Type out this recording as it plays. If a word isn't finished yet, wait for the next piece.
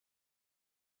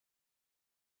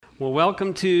Well,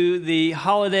 welcome to the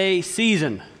holiday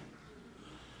season.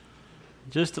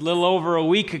 Just a little over a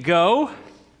week ago,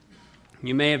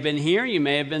 you may have been here, you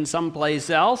may have been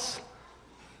someplace else,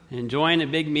 enjoying a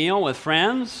big meal with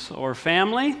friends or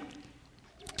family.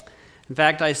 In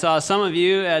fact, I saw some of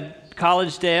you at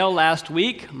Collegedale last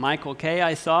week. Michael Kay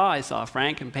I saw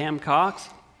Frank and Pam Cox.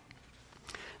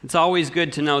 It's always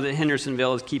good to know that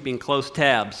Hendersonville is keeping close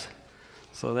tabs,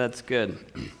 so that's good.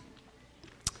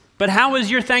 But how was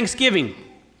your Thanksgiving?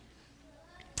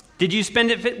 Did you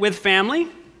spend it with family?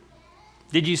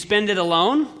 Did you spend it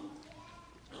alone?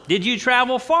 Did you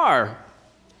travel far?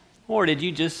 Or did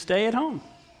you just stay at home?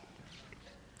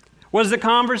 Was the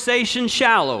conversation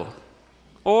shallow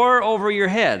or over your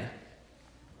head?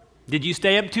 Did you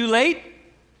stay up too late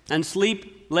and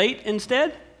sleep late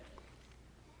instead?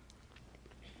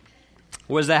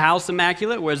 Was the house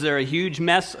immaculate? Was there a huge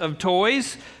mess of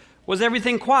toys? Was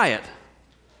everything quiet?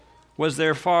 Was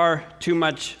there far too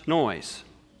much noise?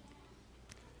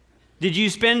 Did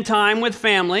you spend time with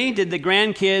family? Did the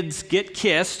grandkids get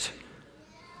kissed?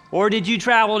 Or did you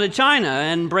travel to China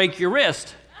and break your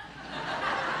wrist?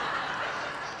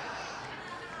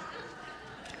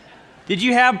 Did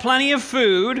you have plenty of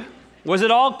food? Was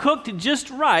it all cooked just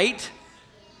right?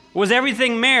 Was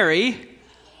everything merry?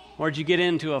 Or did you get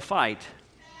into a fight?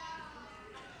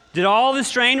 Did all the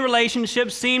strained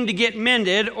relationships seem to get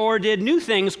mended, or did new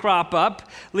things crop up,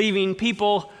 leaving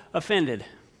people offended?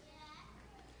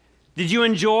 Did you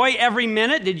enjoy every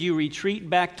minute? Did you retreat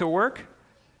back to work?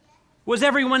 Was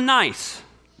everyone nice,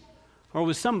 or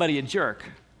was somebody a jerk?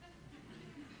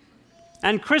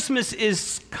 And Christmas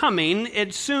is coming.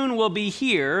 It soon will be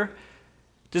here.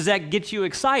 Does that get you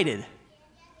excited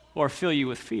or fill you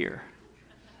with fear?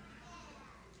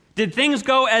 Did things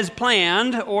go as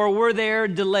planned, or were there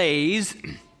delays?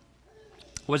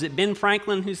 Was it Ben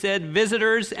Franklin who said,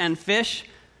 "Visitors and fish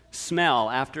smell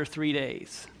after 3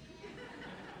 days"?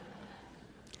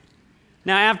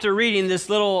 Now, after reading this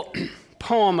little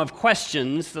poem of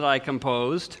questions that I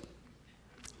composed,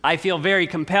 I feel very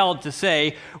compelled to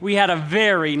say we had a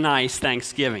very nice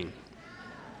Thanksgiving.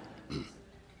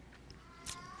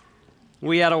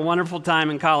 We had a wonderful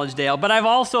time in Collegedale, but I've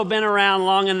also been around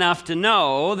long enough to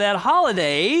know that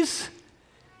holidays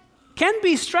can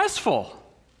be stressful.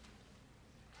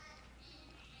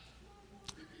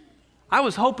 I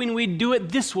was hoping we'd do it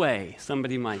this way,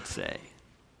 somebody might say.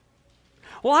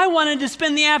 Well, I wanted to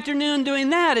spend the afternoon doing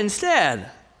that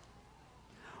instead.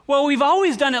 Well, we've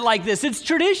always done it like this. It's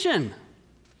tradition.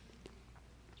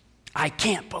 I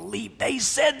can't believe they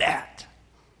said that.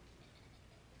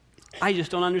 I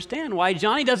just don't understand why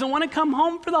Johnny doesn't want to come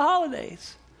home for the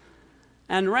holidays.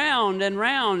 And round and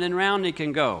round and round it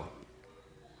can go.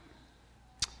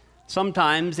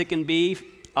 Sometimes it can be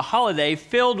a holiday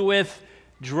filled with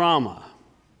drama.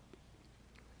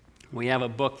 We have a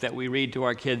book that we read to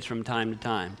our kids from time to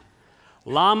time.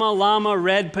 Llama, Llama,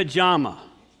 Red Pajama.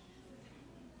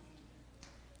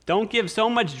 Don't give so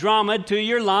much drama to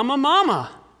your llama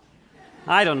mama.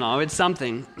 I don't know, it's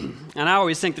something. And I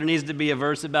always think there needs to be a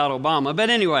verse about Obama. But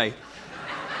anyway.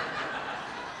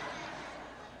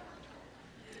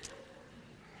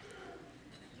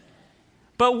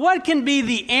 But what can be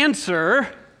the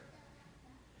answer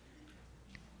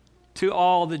to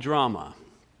all the drama?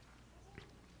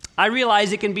 I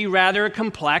realize it can be rather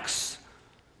complex.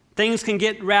 Things can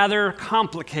get rather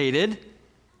complicated.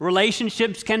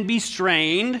 Relationships can be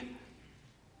strained.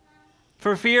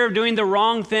 For fear of doing the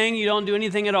wrong thing, you don't do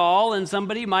anything at all, and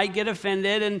somebody might get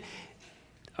offended, and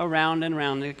around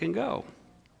it can go.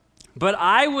 But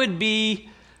I would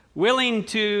be willing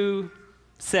to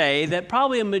say that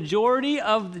probably a majority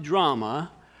of the drama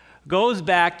goes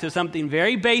back to something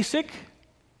very basic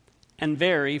and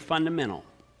very fundamental.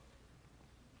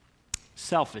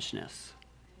 Selfishness.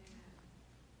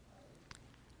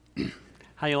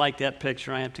 How you like that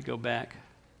picture? I have to go back.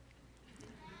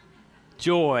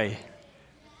 Joy.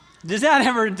 Does that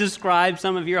ever describe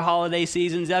some of your holiday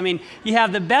seasons? I mean, you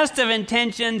have the best of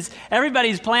intentions.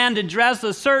 Everybody's planned to dress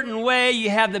a certain way.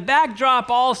 You have the backdrop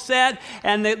all set,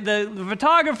 and the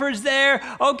photographer's there.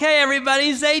 Okay,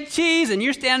 everybody, say cheese. And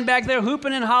you're standing back there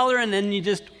hooping and hollering, and then you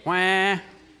just, wah.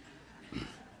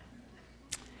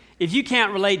 If you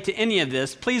can't relate to any of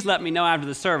this, please let me know after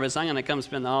the service. I'm going to come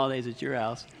spend the holidays at your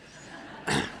house.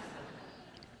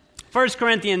 1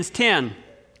 Corinthians 10,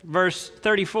 verse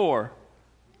 34.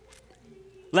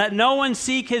 Let no one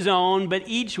seek his own, but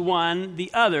each one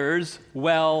the other's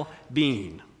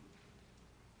well-being.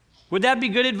 Would that be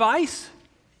good advice?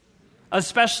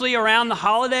 Especially around the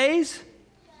holidays?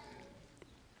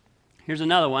 Here's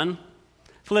another one.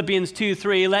 Philippians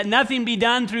 2:3, let nothing be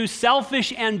done through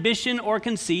selfish ambition or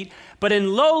conceit, but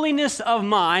in lowliness of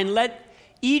mind, let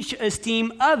each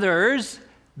esteem others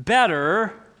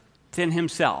better than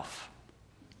himself.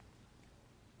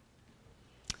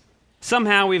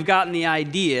 Somehow we've gotten the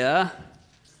idea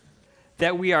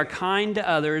that we are kind to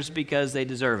others because they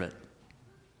deserve it.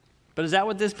 But is that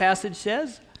what this passage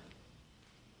says?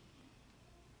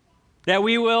 That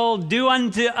we will do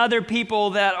unto other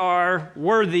people that are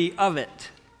worthy of it.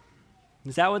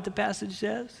 Is that what the passage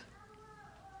says?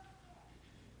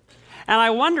 And I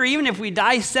wonder, even if we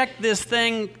dissect this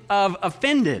thing of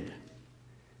offended,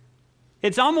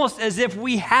 it's almost as if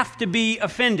we have to be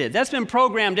offended. That's been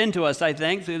programmed into us, I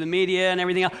think, through the media and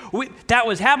everything else. That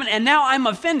was happening, and now I'm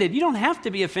offended. You don't have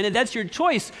to be offended. That's your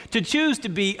choice to choose to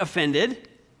be offended.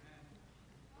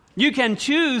 You can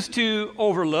choose to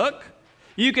overlook.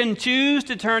 You can choose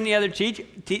to turn the other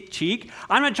cheek.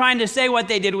 I'm not trying to say what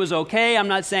they did was okay. I'm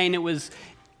not saying it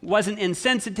wasn't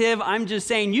insensitive. I'm just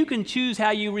saying you can choose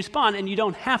how you respond, and you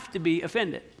don't have to be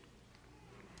offended.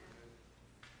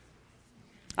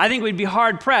 I think we'd be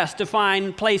hard-pressed to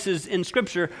find places in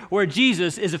Scripture where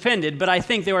Jesus is offended, but I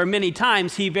think there are many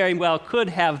times he very well could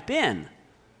have been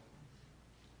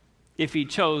if he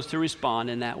chose to respond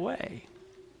in that way.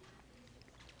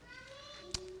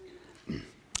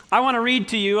 I want to read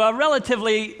to you a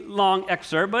relatively long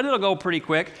excerpt, but it'll go pretty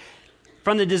quick,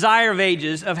 from the Desire of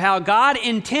Ages of how God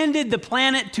intended the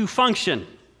planet to function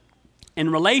in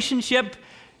relationship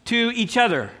to each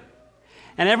other.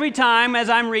 And every time as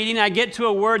I'm reading, I get to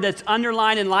a word that's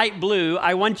underlined in light blue,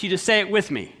 I want you to say it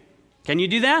with me. Can you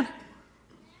do that?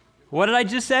 What did I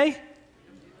just say?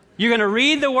 You're going to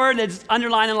read the word that's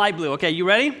underlined in light blue. Okay, you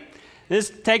ready? This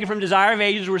is taken from Desire of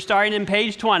Ages. We're starting in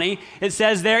page 20. It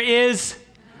says, there is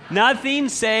nothing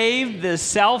save the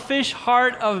selfish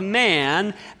heart of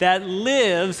man that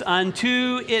lives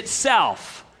unto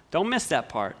itself. Don't miss that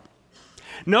part.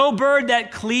 No bird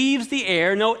that cleaves the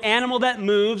air, no animal that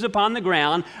moves upon the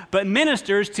ground, but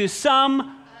ministers to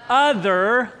some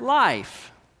other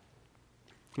life.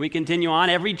 We continue on.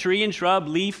 Every tree and shrub,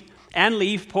 leaf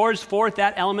pours forth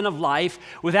that element of life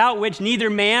without which neither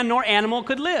man nor animal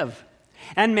could live.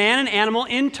 And man and animal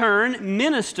in turn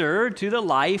minister to the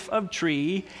life of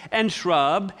tree and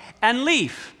shrub and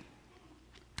leaf.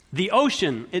 The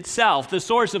ocean itself, the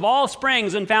source of all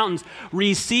springs and fountains,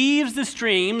 receives the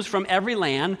streams from every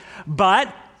land,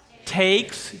 but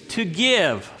takes to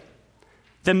give.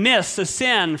 The mists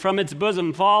ascend from its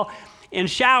bosom, fall in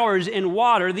showers in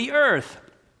water the earth.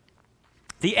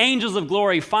 The angels of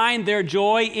glory find their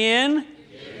joy in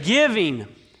giving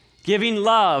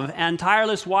love and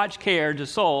tireless watch care to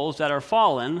souls that are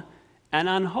fallen and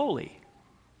unholy.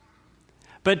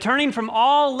 But turning from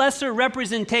all lesser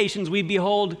representations, we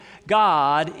behold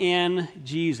God in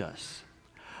Jesus.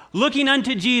 Looking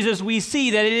unto Jesus, we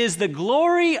see that it is the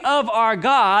glory of our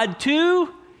God to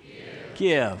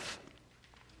give.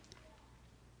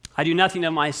 I do nothing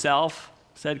of myself,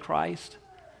 said Christ.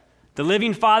 The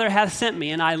living Father hath sent me,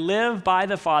 and I live by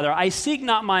the Father. I seek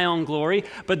not my own glory,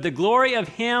 but the glory of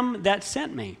him that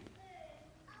sent me.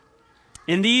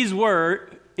 In these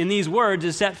words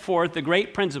is set forth the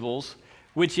great principles,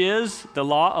 which is the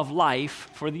law of life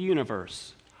for the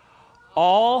universe.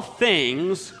 All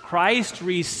things Christ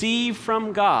received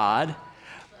from God,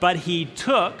 but he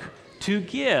took to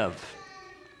give.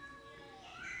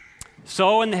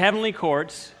 So in the heavenly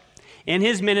courts, in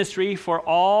his ministry for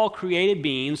all created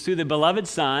beings, through the beloved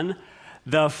Son,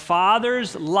 the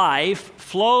Father's life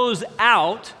flows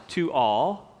out to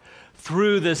all.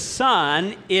 Through the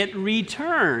Son, it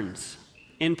returns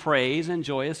in praise and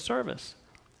joyous service.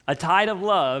 A tide of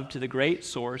love to the great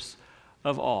source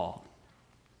of all.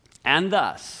 And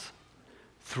thus,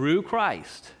 through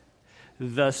Christ,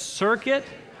 the circuit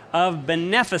of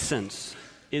beneficence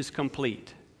is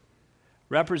complete,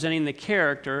 representing the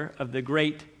character of the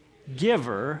great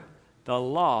giver, the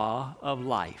law of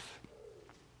life.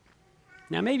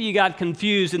 Now, maybe you got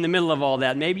confused in the middle of all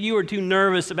that. Maybe you were too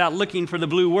nervous about looking for the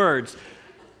blue words.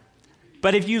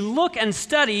 But if you look and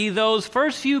study those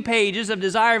first few pages of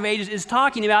Desire of Ages, it's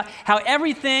talking about how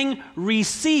everything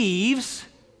receives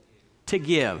to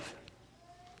give.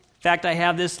 In fact, I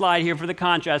have this slide here for the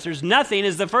contrast. There's nothing,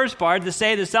 is the first part, to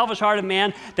say the selfish heart of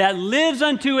man that lives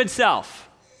unto itself.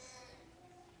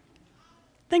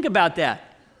 Think about that.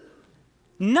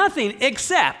 Nothing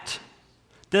except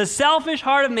the selfish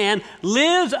heart of man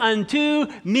lives unto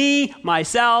me,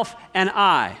 myself, and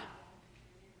I.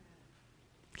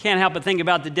 Can't help but think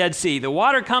about the Dead Sea. The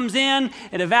water comes in,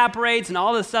 it evaporates, and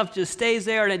all this stuff just stays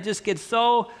there, and it just gets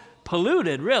so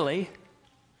polluted, really.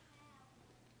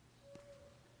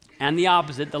 And the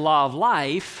opposite, the law of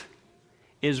life,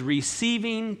 is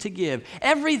receiving to give.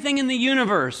 Everything in the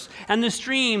universe and the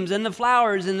streams and the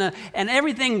flowers and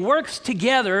everything works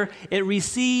together. It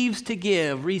receives to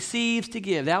give, receives to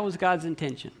give. That was God's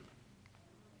intention.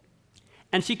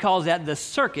 And she calls that the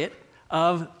circuit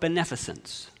of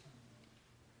beneficence.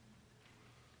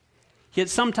 Yet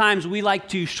sometimes we like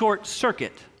to short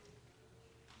circuit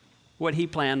what he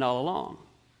planned all along.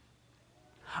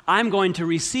 I'm going to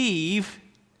receive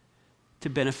to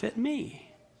benefit me.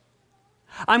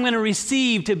 I'm going to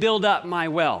receive to build up my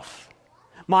wealth,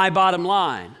 my bottom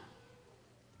line,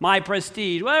 my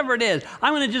prestige, whatever it is.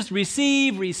 I'm going to just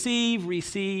receive.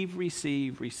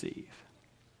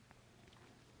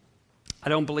 I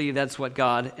don't believe that's what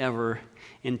God ever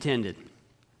intended.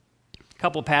 A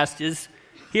couple passages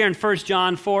here in 1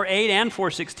 John 4:8 and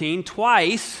 4:16,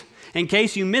 twice, in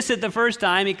case you miss it the first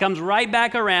time, it comes right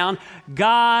back around.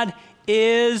 God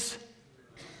is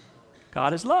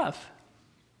love.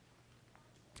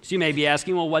 So you may be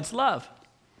asking, well, what's love?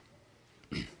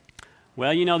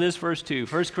 Well, you know this verse too.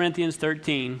 1 Corinthians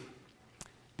 13,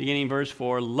 beginning verse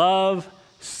 4, love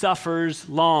suffers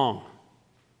long.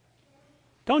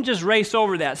 Don't just race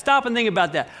over that. Stop and think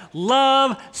about that.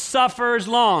 Love suffers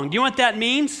long. Do you know what that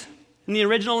means in the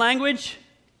original language?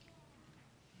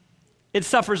 It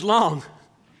suffers long.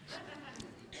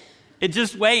 It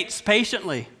just waits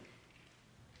patiently.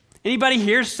 Anybody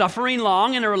here suffering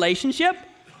long in a relationship?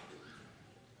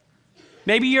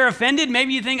 Maybe you're offended.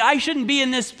 Maybe you think, I shouldn't be in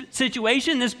this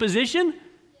situation, this position.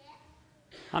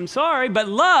 I'm sorry, but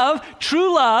love,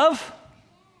 true love,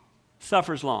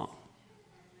 suffers long.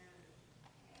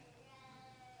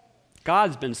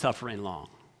 God's been suffering long.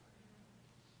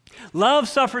 Love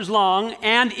suffers long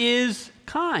and is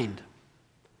kind.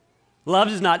 Love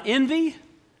does not envy.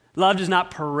 Love does not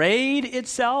parade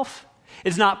itself.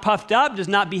 It's not puffed up, does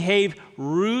not behave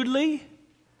rudely,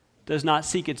 does not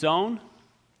seek its own,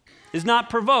 is not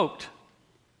provoked,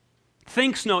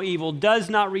 thinks no evil, does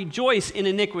not rejoice in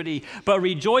iniquity, but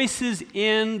rejoices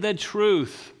in the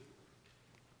truth.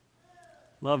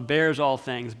 Love bears all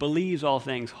things, believes all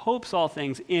things, hopes all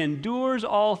things, endures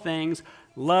all things.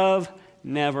 Love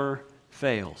never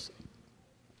fails.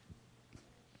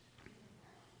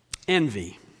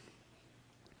 Envy.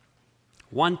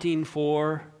 Wanting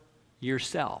for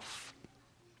yourself.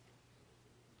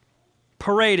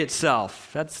 Parade itself.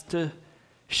 That's to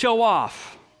show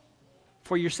off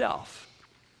for yourself.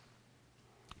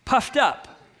 Puffed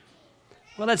up.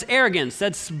 Well, that's arrogance.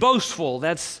 That's boastful.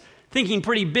 That's thinking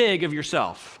pretty big of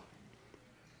yourself.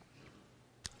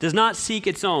 Does not seek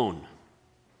its own.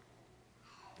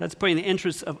 That's putting the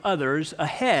interests of others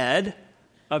ahead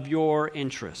of your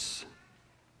interests.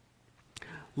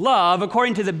 Love,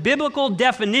 according to the biblical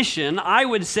definition, I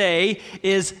would say,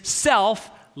 is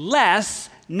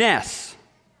selflessness.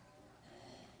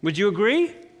 Would you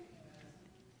agree?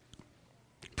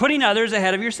 Putting others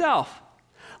ahead of yourself.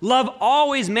 Love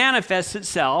always manifests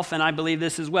itself, and I believe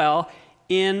this as well,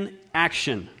 in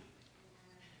action.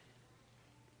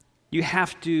 You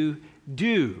have to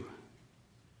do.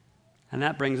 And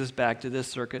that brings us back to this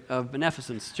circuit of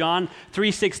beneficence. John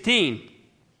 3:16,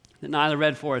 that Nyla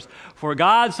read for us. For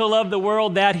God so loved the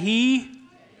world that he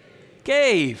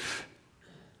gave.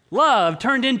 Love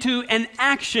turned into an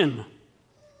action.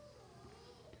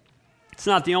 It's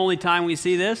not the only time we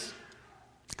see this.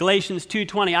 Galatians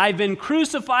 2:20, I've been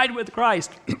crucified with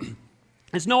Christ.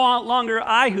 It's no longer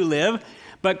I who live,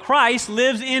 but Christ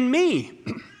lives in me.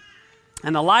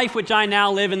 And the life which I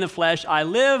now live in the flesh, I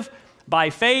live by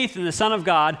faith in the Son of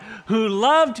God, who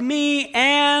loved me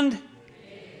and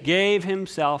gave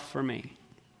himself for me.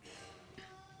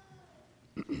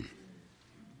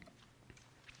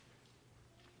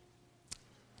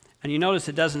 And you notice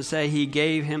it doesn't say he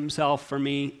gave himself for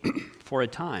me for a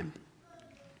time.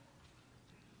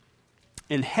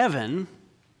 In heaven,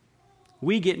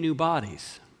 we get new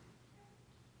bodies.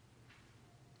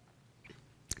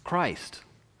 Christ,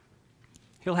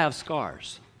 he'll have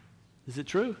scars. Is it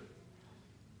true?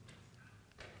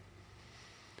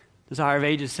 Desire of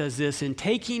Ages says this, in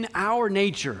taking our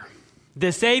nature,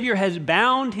 the Savior has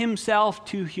bound himself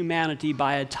to humanity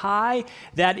by a tie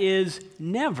that is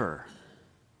never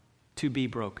to be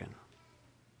broken.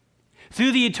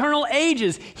 Through the eternal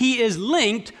ages, he is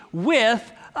linked with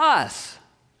us.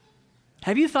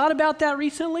 Have you thought about that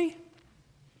recently?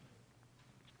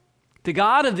 The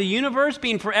God of the universe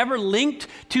being forever linked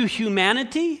to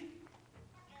humanity?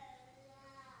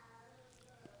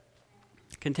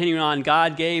 Continuing on,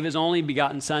 God gave his only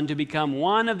begotten Son to become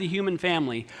one of the human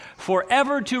family,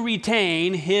 forever to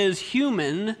retain his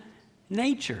human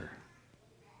nature.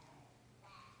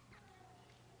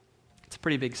 It's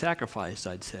pretty big sacrifice,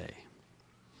 I'd say.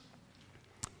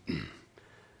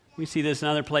 We see this in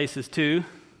other places too.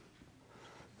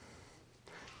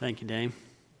 Thank you, Dame.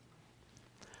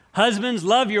 Husbands,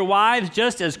 love your wives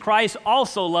just as Christ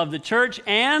also loved the church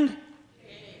and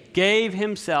gave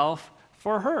himself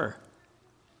for her.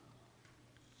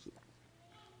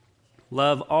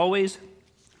 Love always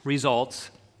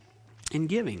results in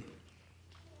giving.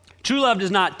 True love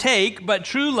does not take, but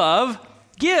true love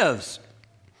gives.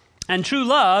 And true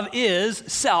love is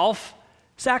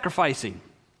self-sacrificing.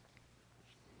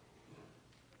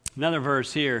 Another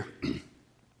verse here.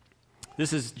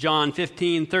 This is John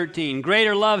 15:13.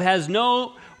 Greater love has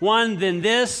no one than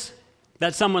this,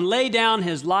 that someone lay down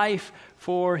his life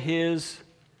for his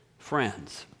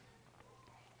friends.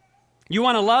 You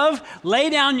want to love? Lay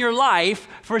down your life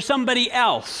for somebody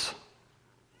else.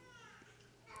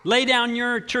 Lay down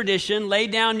your tradition, lay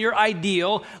down your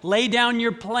ideal, lay down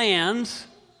your plans,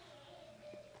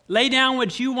 lay down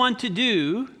what you want to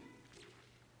do,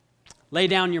 lay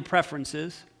down your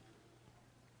preferences.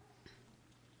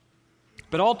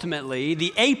 But ultimately,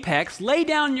 the apex, lay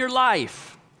down your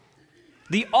life.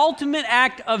 The ultimate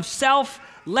act of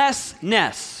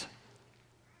selflessness,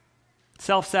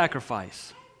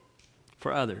 self-sacrifice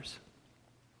for others.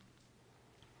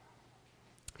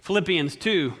 Philippians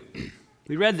 2.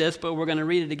 We read this, but we're going to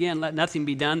read it again. Let nothing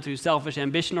be done through selfish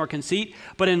ambition or conceit,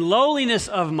 but in lowliness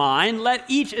of mind, let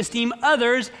each esteem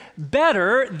others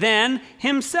better than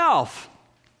himself.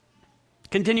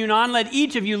 Continuing on, let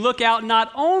each of you look out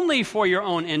not only for your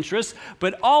own interests,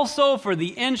 but also for the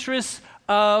interests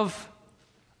of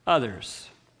others.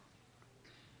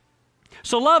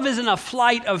 So love isn't a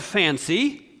flight of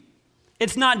fancy.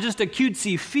 It's not just a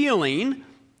cutesy feeling.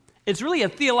 It's really a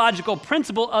theological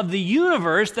principle of the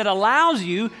universe that allows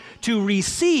you to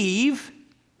receive,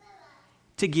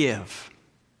 to give.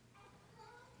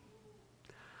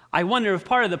 I wonder if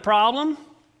part of the problem,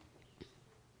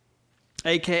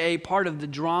 aka part of the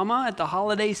drama at the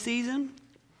holiday season,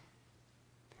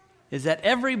 is that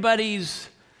everybody's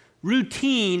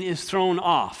routine is thrown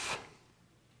off.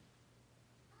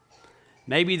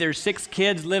 Maybe there's 6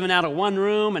 kids living out of one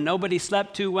room and nobody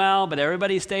slept too well, but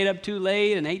everybody stayed up too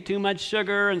late and ate too much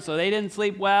sugar, and so they didn't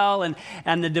sleep well,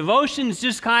 and the devotions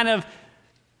just kind of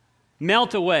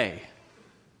melt away.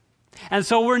 And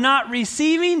so we're not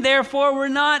receiving, therefore we're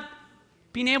not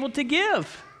being able to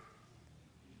give.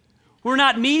 We're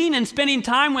not meeting and spending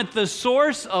time with the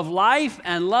source of life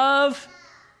and love.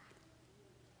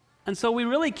 And so we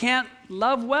really can't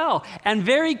love well. And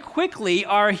very quickly,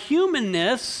 our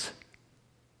humanness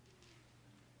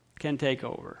can take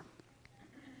over.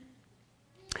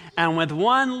 And with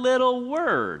one little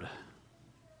word,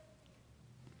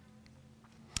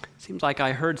 seems like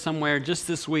I heard somewhere just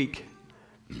this week,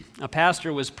 a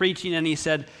pastor was preaching and he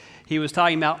said, he was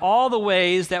talking about all the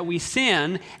ways that we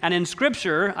sin, and in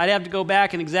Scripture, I'd have to go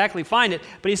back and exactly find it,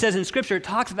 but he says in Scripture, it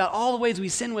talks about all the ways we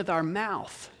sin with our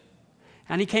mouth.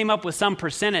 And he came up with some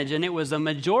percentage, and it was the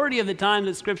majority of the time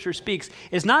that Scripture speaks.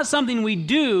 It's not something we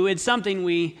do, it's something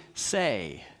we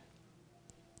say.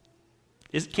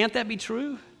 Can't that be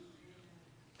true?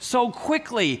 So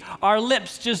quickly, our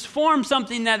lips just form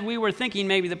something that we were thinking.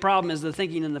 Maybe the problem is the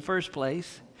thinking in the first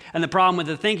place. And the problem with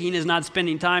the thinking is not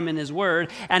spending time in His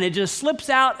Word. And it just slips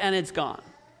out and it's gone.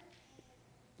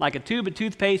 Like a tube of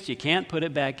toothpaste, you can't put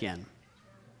it back in.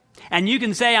 And you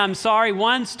can say, I'm sorry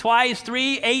once, twice,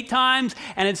 3, 8 times,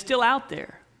 and it's still out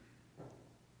there.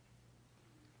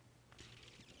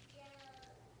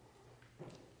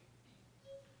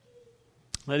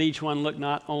 Let each one look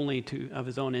not only of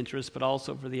his own interests, but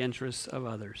also for the interests of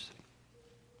others.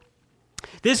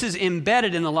 This is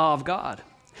embedded in the law of God.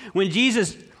 When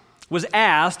Jesus was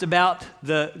asked about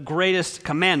the greatest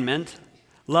commandment,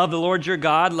 love the Lord your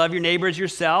God, love your neighbor as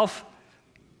yourself,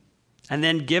 and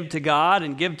then give to God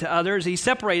and give to others, he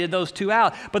separated those two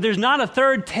out. But there's not a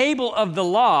third table of the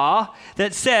law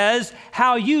that says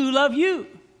how you love you.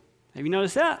 Have you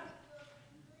noticed that?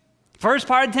 First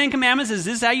part of the 10 Commandments is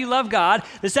this is how you love God.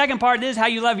 The second part is how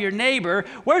you love your neighbor.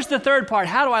 Where's the third part?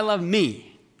 How do I love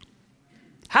me?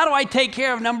 How do I take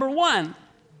care of number 1?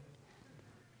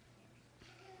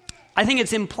 I think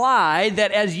it's implied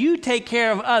that as you take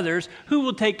care of others, who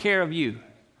will take care of you?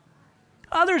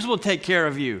 Others will take care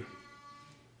of you.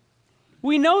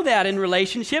 We know that in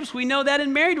relationships. We know that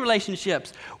in married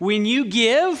relationships. When you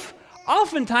give,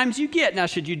 oftentimes you get. Now,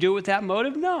 should you do it with that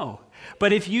motive? No.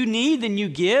 But if you need, then you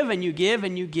give and you give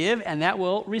and you give, and that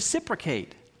will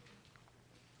reciprocate.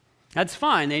 That's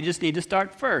fine. They just need to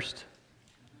start first.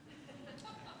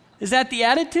 Is that the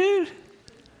attitude?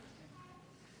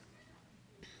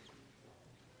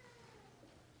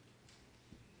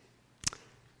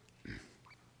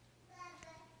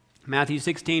 Matthew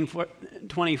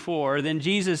 16:24, then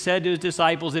Jesus said to his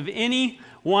disciples, if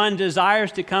anyone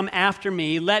desires to come after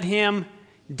me, let him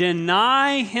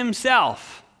deny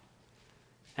himself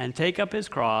and take up his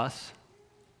cross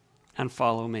and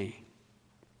follow me.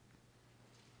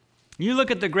 You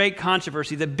look at the great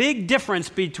controversy, the big difference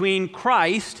between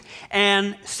Christ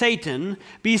and Satan,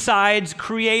 besides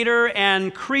creator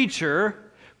and creature,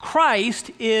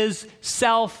 Christ is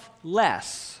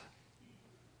selfless.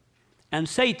 And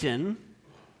Satan,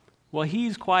 well,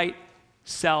 he's quite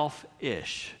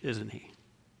selfish, isn't he?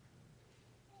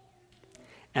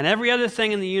 And every other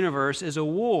thing in the universe is a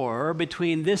war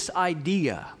between this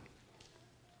idea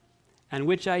and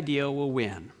which idea will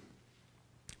win.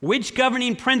 Which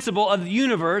governing principle of the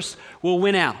universe will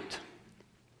win out?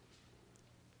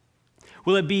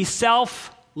 Will it be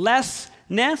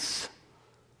selflessness?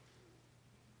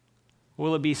 Or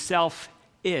will it be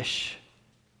selfishness?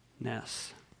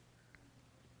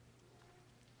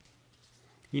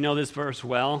 You know this verse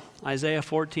well, Isaiah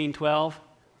 14:12.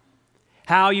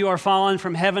 How you are fallen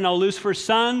from heaven, O Lucifer,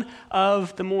 son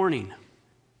of the morning.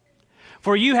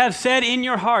 For you have said in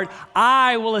your heart,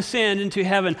 I will ascend into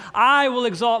heaven. I will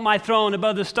exalt my throne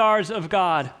above the stars of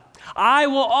God. I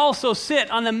will also sit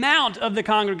on the mount of the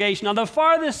congregation, on the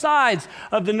farthest sides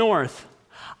of the north.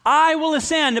 I will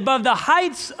ascend above the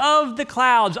heights of the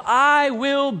clouds. I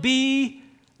will be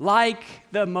like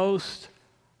the Most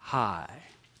High.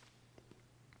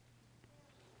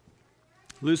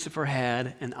 Lucifer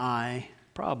had an I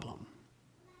problem.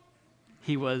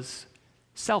 He was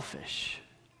selfish.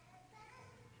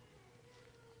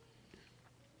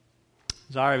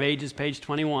 Czar of Ages, page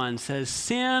 21, says,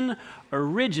 sin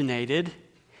originated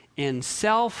in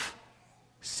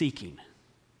self-seeking.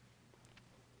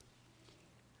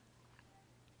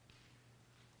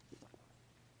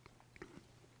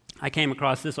 I came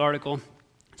across this article.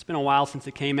 It's been a while since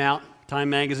it came out, Time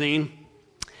magazine.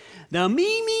 The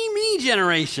me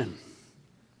generation.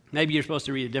 Maybe you're supposed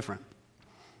to read it different.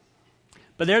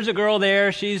 But there's a girl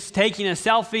there. She's taking a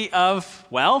selfie of,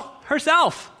 well,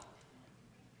 herself.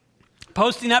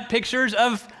 Posting up pictures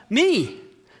of me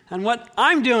and what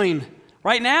I'm doing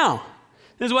right now.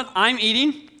 This is what I'm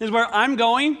eating. This is where I'm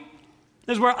going.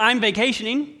 This is where I'm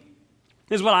vacationing.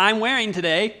 This is what I'm wearing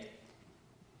today.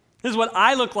 This is what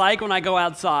I look like when I go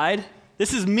outside.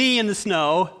 This is me in the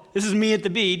snow. This is me at the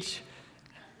beach.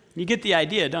 You get the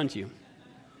idea, don't you?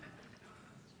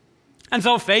 And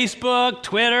so Facebook,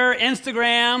 Twitter,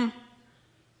 Instagram,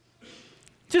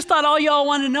 just thought all y'all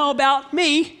wanted to know about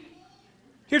me.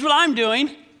 Here's what I'm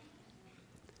doing.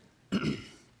 And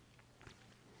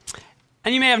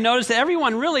you may have noticed that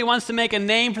everyone really wants to make a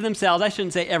name for themselves. I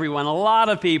shouldn't say everyone, a lot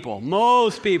of people,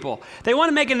 most people. They want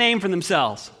to make a name for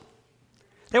themselves.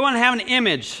 They want to have an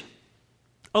image,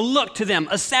 a look to them,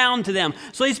 a sound to them.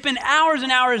 So they spend hours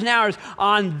and hours and hours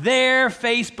on their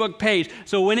Facebook page.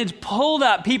 So when it's pulled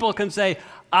up, people can say,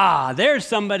 there's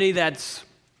somebody that's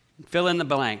fill in the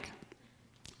blank.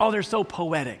 Oh, they're so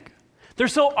poetic. They're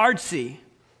so artsy.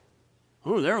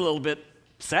 Oh, they're a little bit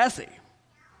sassy.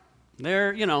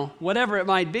 They're, whatever it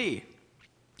might be.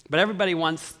 But everybody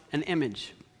wants an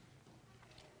image.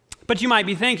 But you might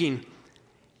be thinking,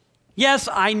 yes,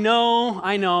 I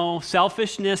know,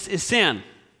 selfishness is sin.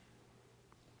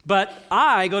 But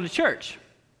I go to church.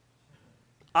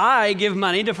 I give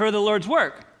money to further the Lord's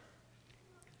work.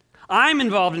 I'm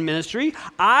involved in ministry.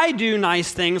 I do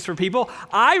nice things for people.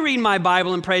 I read my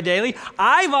Bible and pray daily.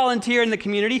 I volunteer in the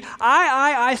community.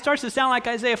 I starts to sound like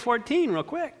Isaiah 14 real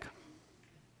quick.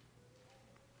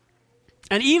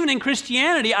 And even in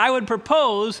Christianity, I would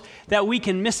propose that we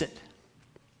can miss it.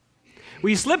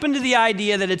 We slip into the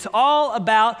idea that it's all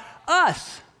about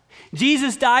us.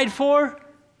 Jesus died for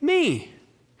me.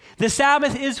 The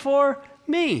Sabbath is for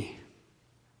me.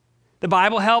 The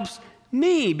Bible helps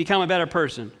me become a better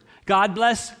person. God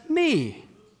bless me.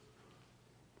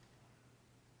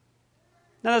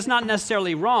 Now, that's not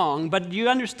necessarily wrong, but do you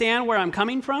understand where I'm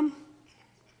coming from?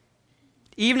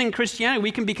 Even in Christianity,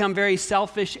 we can become very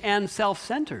selfish and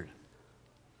self-centered.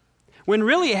 When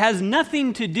really it has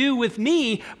nothing to do with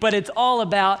me, but it's all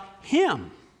about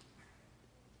Him.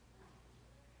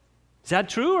 Is that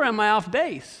true, or am I off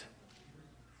base?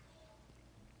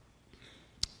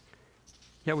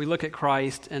 Yet we look at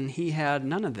Christ, and He had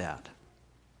none of that.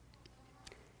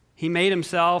 He made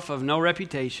Himself of no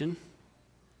reputation.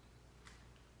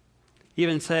 He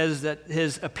even says that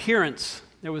His appearance,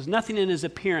 there was nothing in His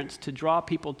appearance to draw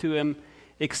people to Him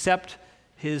except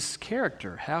His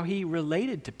character, how He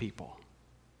related to people.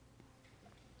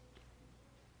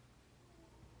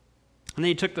 And then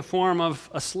He took the form of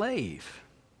a slave,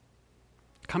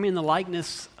 coming in the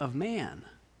likeness of man.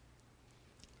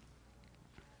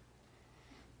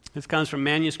 This comes from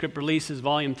Manuscript Releases,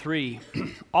 Volume 3.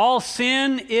 All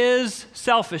sin is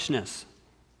selfishness.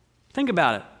 Think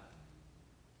about it.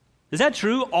 Is that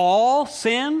true? All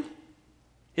sin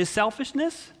is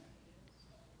selfishness?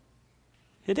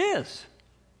 It is.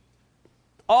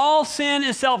 All sin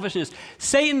is selfishness.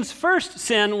 Satan's first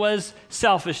sin was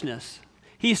selfishness.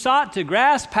 He sought to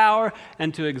grasp power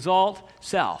and to exalt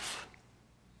self.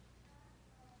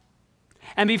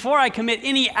 And before I commit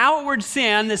any outward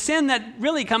sin, the sin that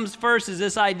really comes first is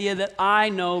this idea that I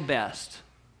know best.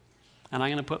 And I'm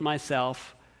going to put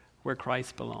myself where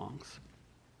Christ belongs.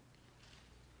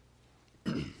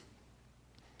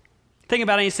 Think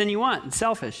about any sin you want. It's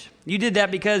selfish. You did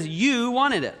that because you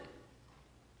wanted it.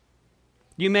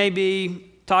 You may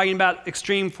be talking about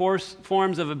extreme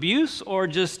forms of abuse or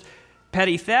just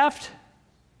petty theft.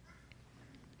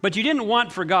 But you didn't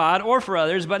want for God or for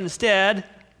others, but instead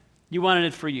you wanted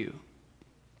it for you.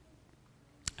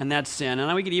 And that's sin.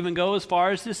 And we could even go as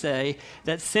far as to say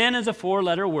that sin is a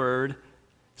 4-letter word,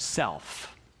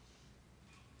 self.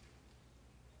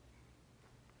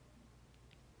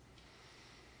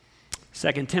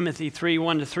 2 Timothy 3,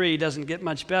 1-3 doesn't get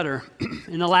much better.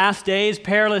 In the last days,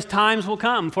 perilous times will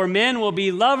come, for men will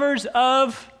be lovers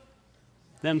of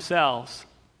themselves,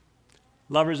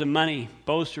 lovers of money,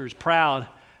 boasters, proud,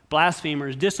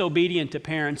 blasphemers, disobedient to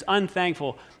parents,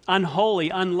 unthankful, unholy,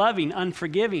 unloving,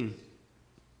 unforgiving,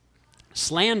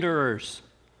 slanderers.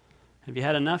 Have you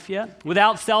had enough yet?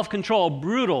 Without self-control,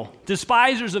 brutal,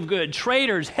 despisers of good,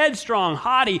 traitors, headstrong,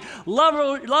 haughty,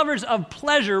 lovers of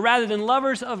pleasure rather than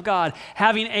lovers of God,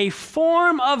 having a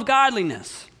form of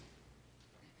godliness,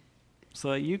 so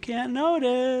that you can't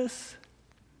notice,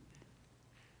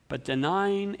 but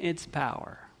denying its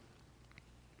power.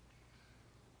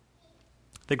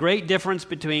 The great difference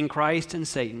between Christ and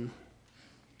Satan: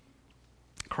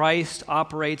 Christ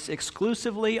operates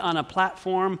exclusively on a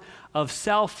platform of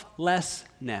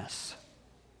selflessness.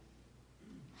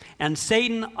 And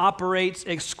Satan operates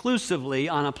exclusively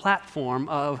on a platform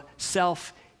of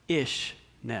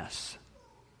selfishness.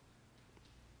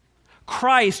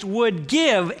 Christ would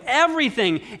give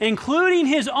everything, including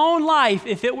his own life,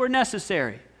 if it were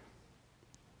necessary.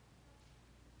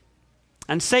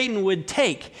 And Satan would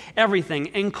take everything,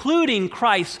 including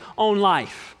Christ's own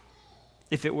life,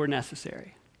 if it were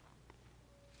necessary.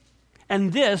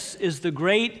 And this is the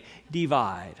great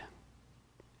divide.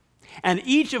 And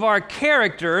each of our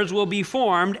characters will be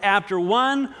formed after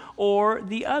one or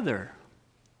the other.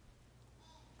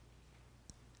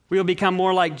 We will become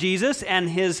more like Jesus and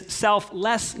his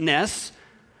selflessness,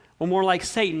 or more like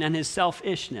Satan and his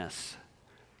selfishness.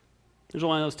 There's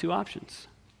only those two options.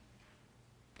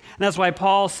 And that's why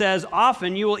Paul says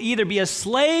often you will either be a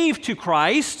slave to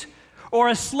Christ or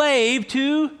a slave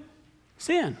to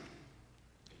sin.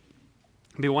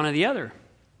 Be one or the other.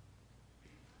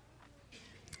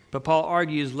 But Paul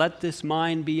argues, let this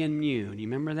mind be in you. Do you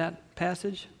remember that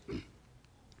passage?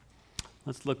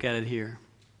 Let's look at it here.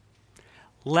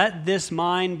 Let this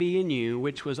mind be in you,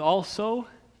 which was also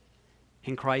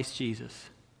in Christ Jesus.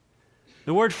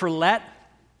 The word for let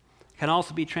can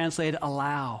also be translated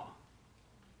allow.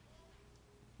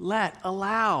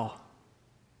 Allow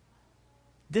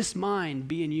this mind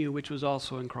be in you, which was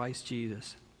also in Christ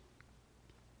Jesus.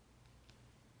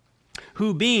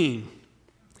 Who being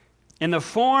in the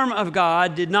form of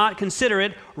God did not consider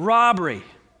it robbery.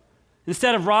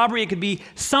 Instead of robbery, it could be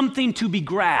something to be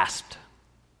grasped.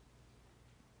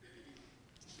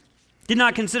 Did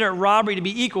not consider it robbery to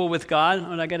be equal with God.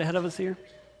 Oh, did I get ahead of us here?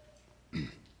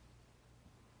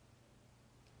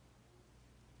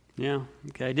 Yeah,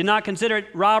 okay. Did not consider it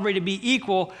robbery to be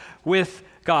equal with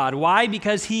God. Why?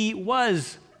 Because he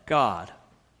was God.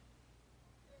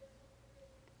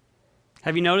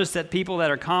 Have you noticed that people that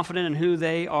are confident in who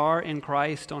they are in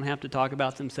Christ don't have to talk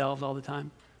about themselves all the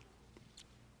time?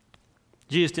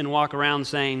 Jesus didn't walk around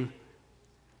saying,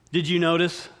 "Did you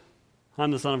notice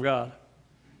I'm the Son of God?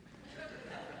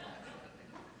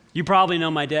 You probably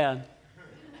know my dad."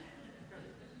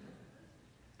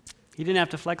 He didn't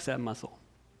have to flex that muscle.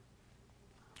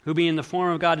 Who being in the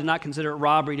form of God did not consider it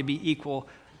robbery to be equal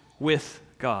with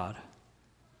God,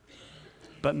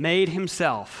 but made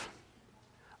himself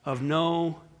of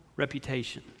no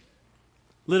reputation.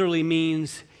 Literally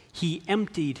means he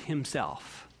emptied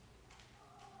himself.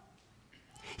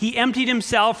 He emptied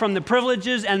himself from the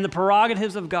privileges and the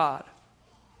prerogatives of God.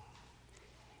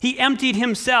 He emptied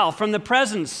himself from the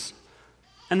presence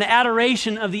and the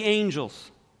adoration of the angels.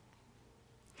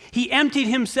 He emptied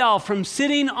himself from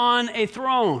sitting on a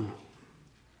throne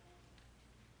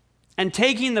and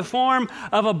taking the form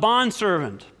of a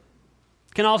bondservant.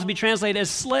 Can also be translated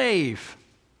as slave.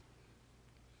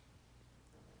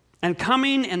 and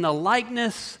coming in the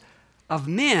likeness of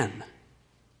men.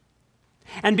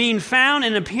 And being found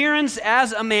in appearance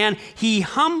as a man, he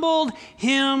humbled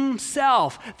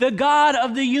himself. The God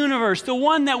of the universe, the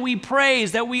one that we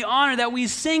praise, that we honor, that we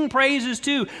sing praises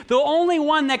to, the only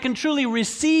one that can truly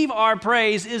receive our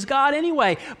praise is God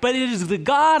anyway. But it is the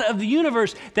God of the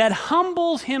universe that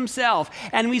humbles himself.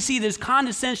 And we see this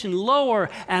condescension lower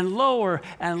and lower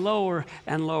and lower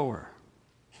and lower.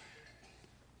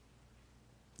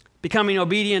 Becoming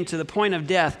obedient to the point of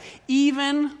death,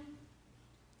 even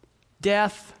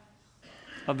death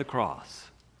of the cross.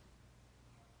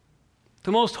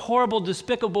 The most horrible,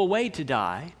 despicable way to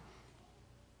die.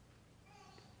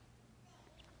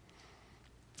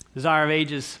 Desire of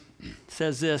Ages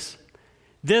says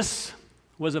this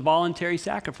was a voluntary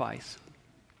sacrifice.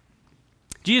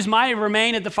 Jesus might have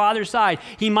remained at the Father's side.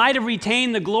 He might have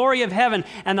retained the glory of heaven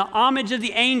and the homage of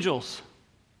the angels.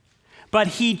 But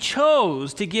he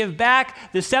chose to give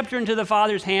back the scepter into the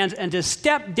Father's hands and to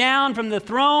step down from the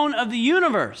throne of the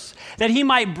universe, that he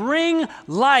might bring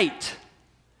light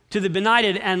to the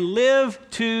benighted and live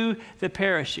to the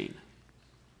perishing.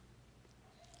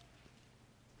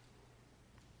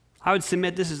 I would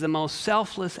submit this is the most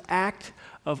selfless act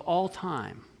of all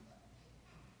time.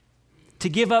 To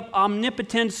give up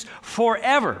omnipotence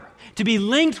forever, to be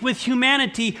linked with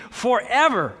humanity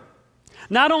forever.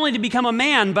 Not only to become a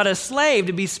man, but a slave,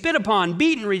 to be spit upon,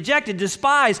 beaten, rejected,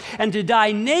 despised, and to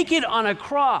die naked on a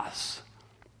cross.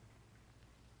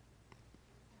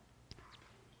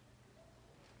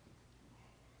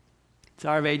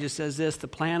 Desire of Ages says this: the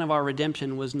plan of our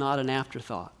redemption was not an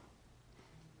afterthought.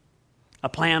 A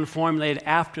plan formulated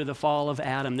after the fall of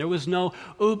Adam. There was no,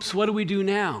 oops, what do we do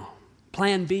now?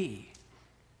 Plan B.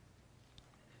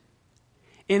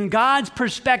 In God's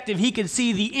perspective, he could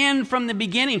see the end from the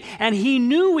beginning, and he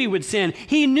knew we would sin.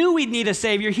 He knew we'd need a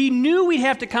Savior. He knew we'd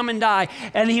have to come and die,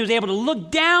 and he was able to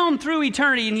look down through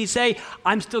eternity and he'd say,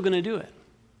 I'm still going to do it.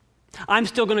 I'm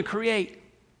still going to create.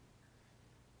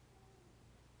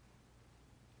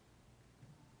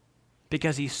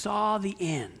 Because he saw the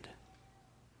end,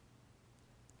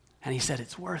 and he said,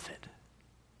 it's worth it.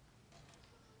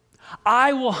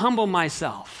 I will humble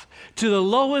myself to the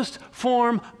lowest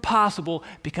form possible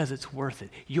because it's worth it.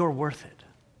 You're worth it.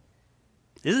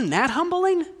 Isn't that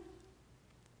humbling?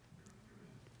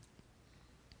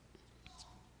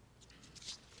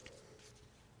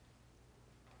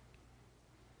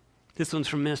 This one's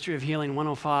from Ministry of Healing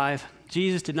 105.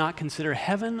 Jesus did not consider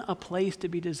heaven a place to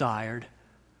be desired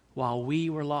while we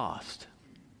were lost.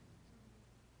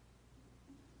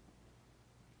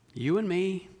 You and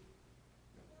me,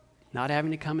 not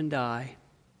having to come and die,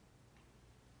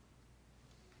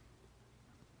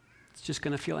 it's just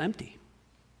going to feel empty.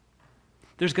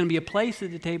 There's going to be a place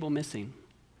at the table missing.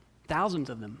 Thousands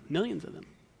of them, millions of them.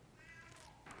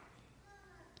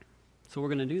 So we're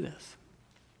going to do this.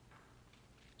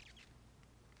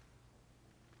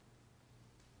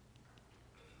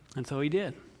 And so he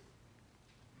did.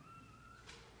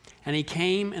 And he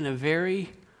came in a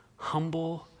very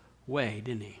humble way,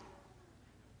 didn't he?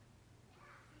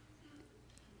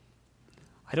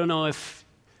 I don't know if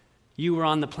you were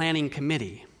on the planning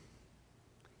committee,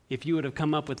 if you would have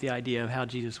come up with the idea of how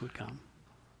Jesus would come.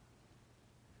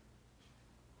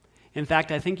 In fact,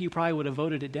 I think you probably would have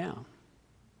voted it down.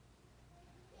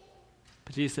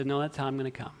 But Jesus said, no, that's how I'm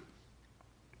going to come.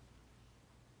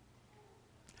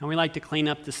 And we like to clean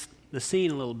up the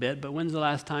scene a little bit, but when's the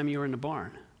last time you were in the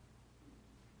barn?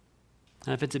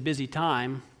 And if it's a busy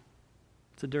time,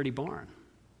 it's a dirty barn.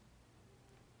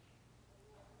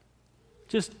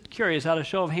 Just curious, out of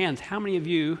show of hands, how many of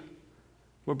you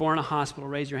were born in a hospital?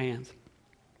 Raise your hands.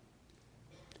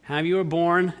 How many of you were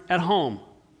born at home?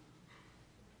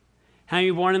 How many of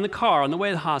you were born in the car on the way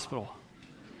to the hospital?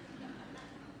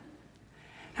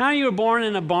 How many of you were born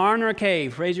in a barn or a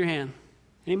cave? Raise your hand.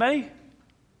 Anybody?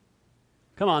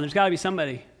 Come on, there's got to be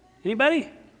somebody. Anybody?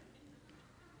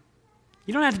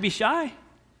 You don't have to be shy.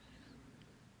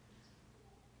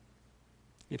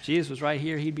 If Jesus was right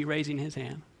here, he'd be raising his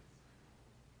hand.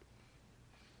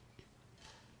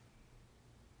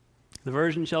 The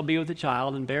virgin shall be with a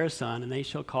child and bear a son, and they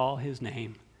shall call his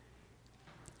name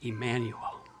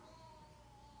Immanuel.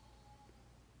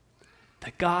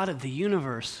 The God of the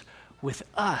universe with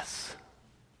us.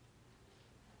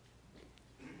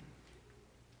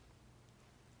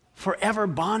 Forever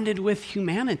bonded with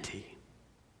humanity.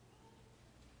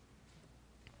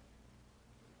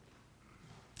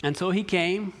 And so he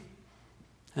came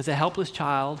as a helpless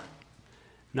child,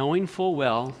 knowing full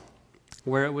well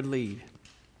where it would lead.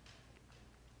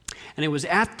 And it was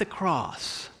at the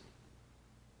cross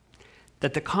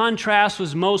that the contrast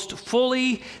was most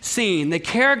fully seen. The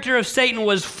character of Satan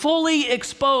was fully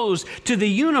exposed to the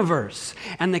universe,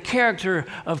 and the character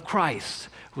of Christ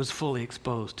was fully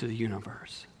exposed to the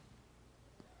universe.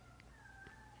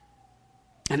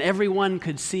 And everyone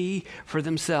could see for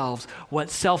themselves what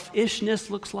selfishness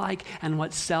looks like and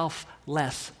what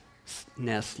selflessness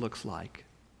looks like.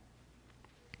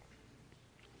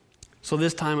 So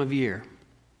this time of year,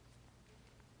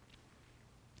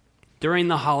 during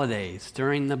the holidays,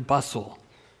 during the bustle,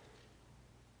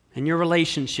 in your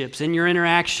relationships, in your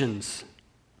interactions,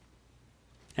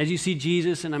 as you see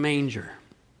Jesus in a manger,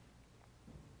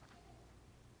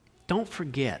 don't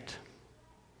forget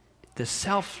the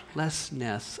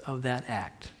selflessness of that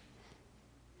act.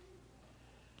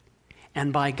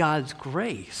 And by God's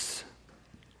grace,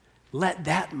 let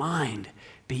that mind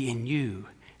be in you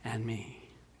and me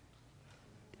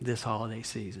this holiday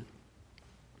season.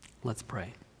 Let's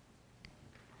pray.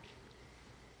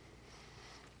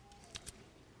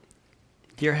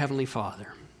 Dear Heavenly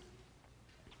Father,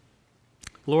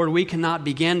 Lord, we cannot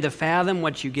begin to fathom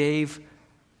what you gave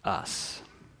us.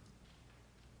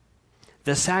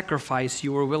 The sacrifice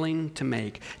you were willing to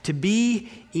make, to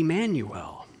be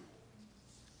Immanuel,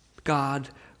 God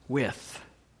with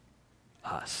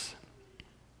us.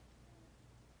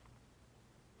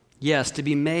 Yes, to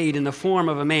be made in the form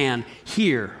of a man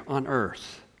here on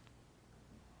earth,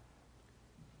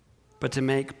 but to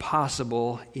make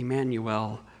possible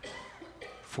Immanuel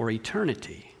for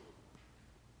eternity.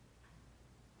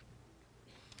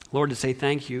 Lord, to say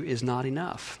thank you is not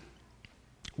enough.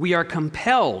 We are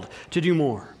compelled to do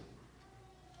more.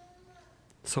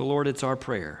 So, Lord, it's our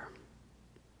prayer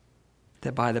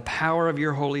that by the power of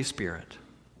your Holy Spirit,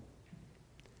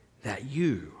 that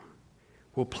you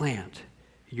will plant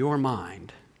your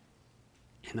mind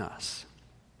in us,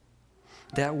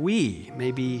 that we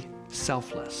may be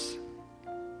selfless,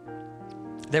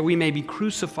 that we may be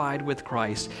crucified with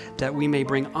Christ, that we may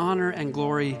bring honor and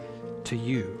glory to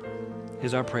you,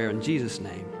 is our prayer in Jesus'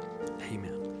 name.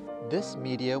 Amen. This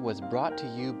media was brought to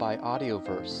you by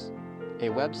Audioverse, a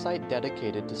website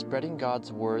dedicated to spreading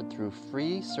God's Word through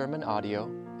free sermon audio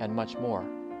and much more.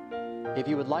 If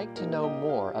you would like to know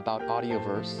more about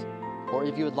Audioverse, or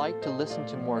if you would like to listen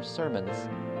to more sermons,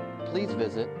 please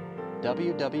visit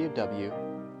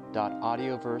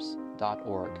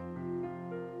www.audioverse.org.